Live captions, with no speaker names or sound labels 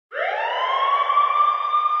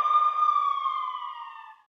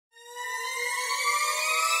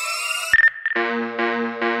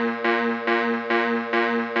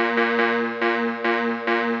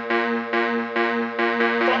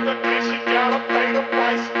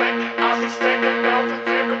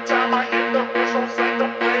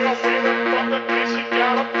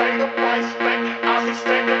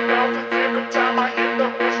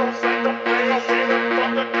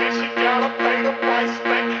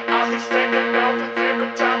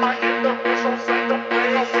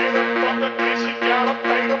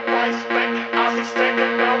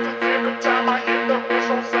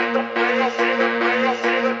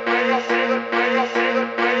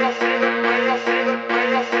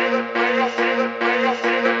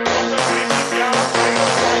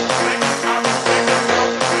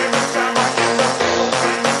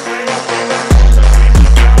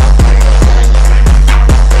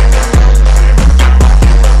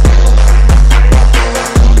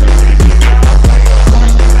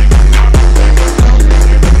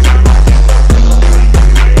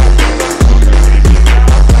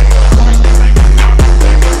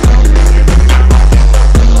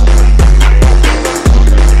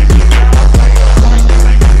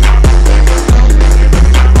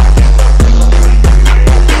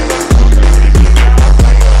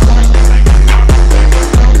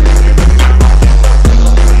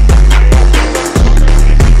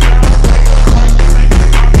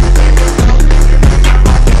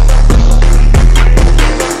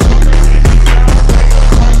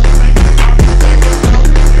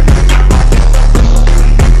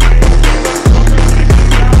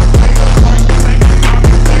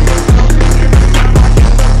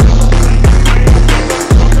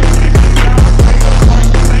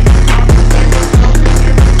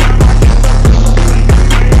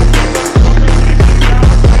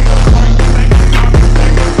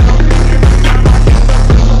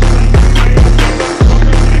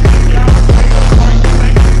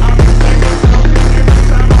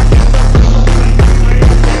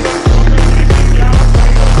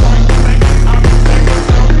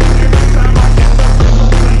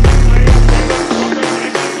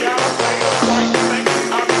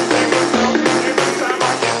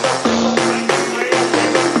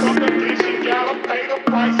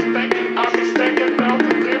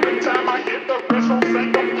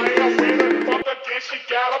ain't a player with a fuck again. She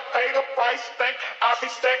gotta pay the price. Think I be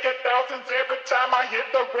stacking thousands every time I hit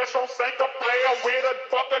the restaurant. Ain't a player with a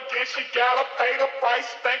fuck again. She gotta pay the price.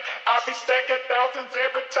 Think I be stacking thousands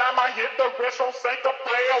every time I hit the restaurant. Ain't a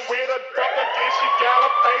player with a fuck again. She gotta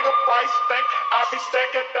pay the price. Think I be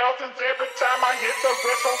stacking thousands every time I hit the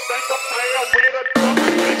restaurant. Ain't a player with a fuck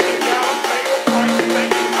again. She gotta pay the price. Think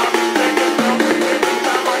I be stacking thousands every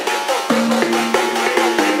time I hit the restaurant. Ain't a player with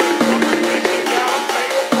a fuck again. She gotta pay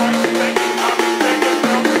the price. Think I be stacking thousands every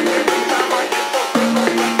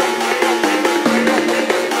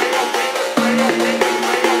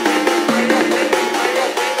time I hit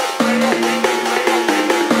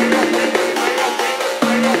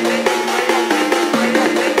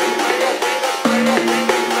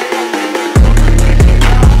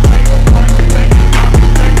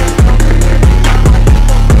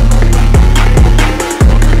the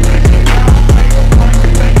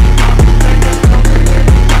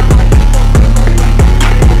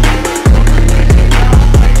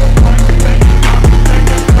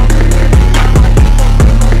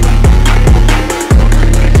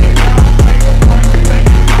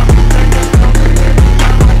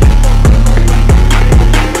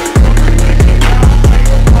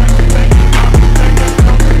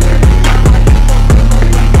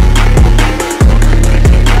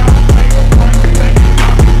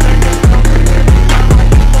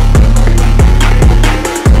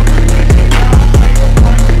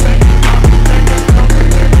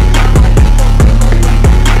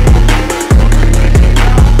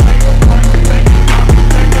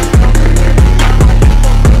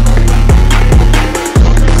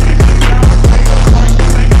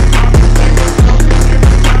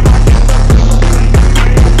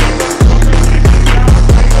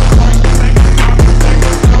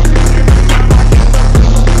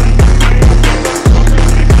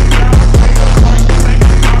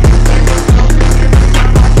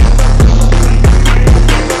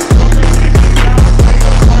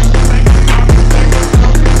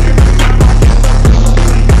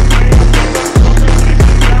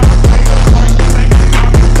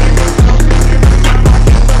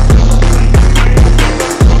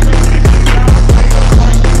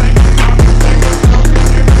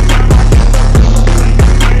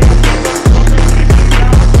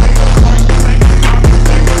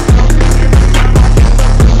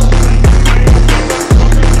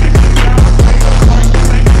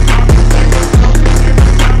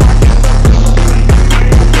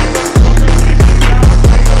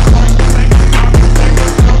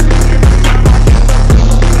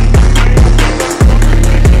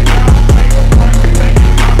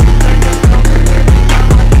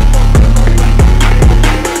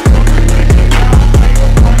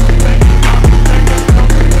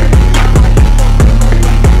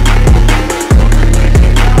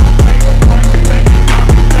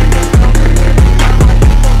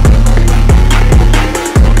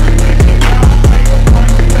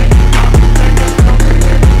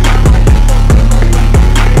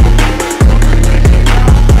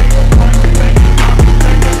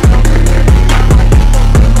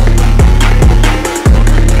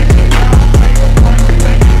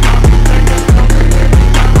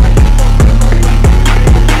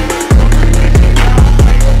Ain't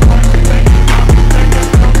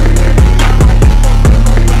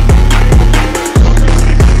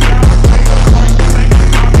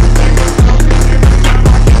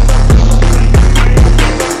a player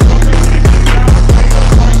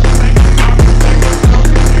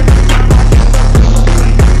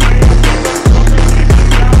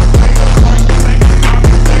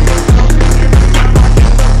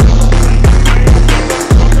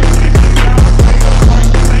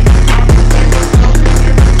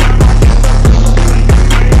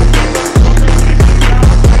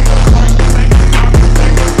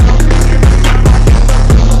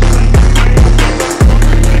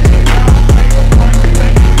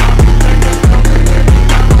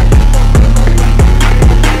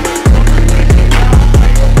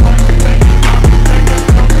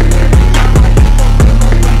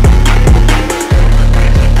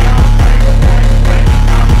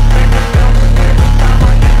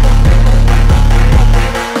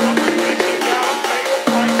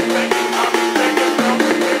player with a player with a player with a player with a player with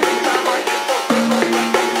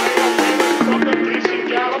a player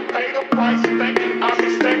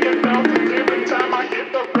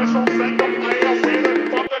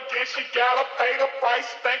with a player with a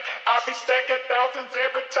I be stacking thousands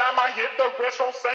every time I hit the restaurant.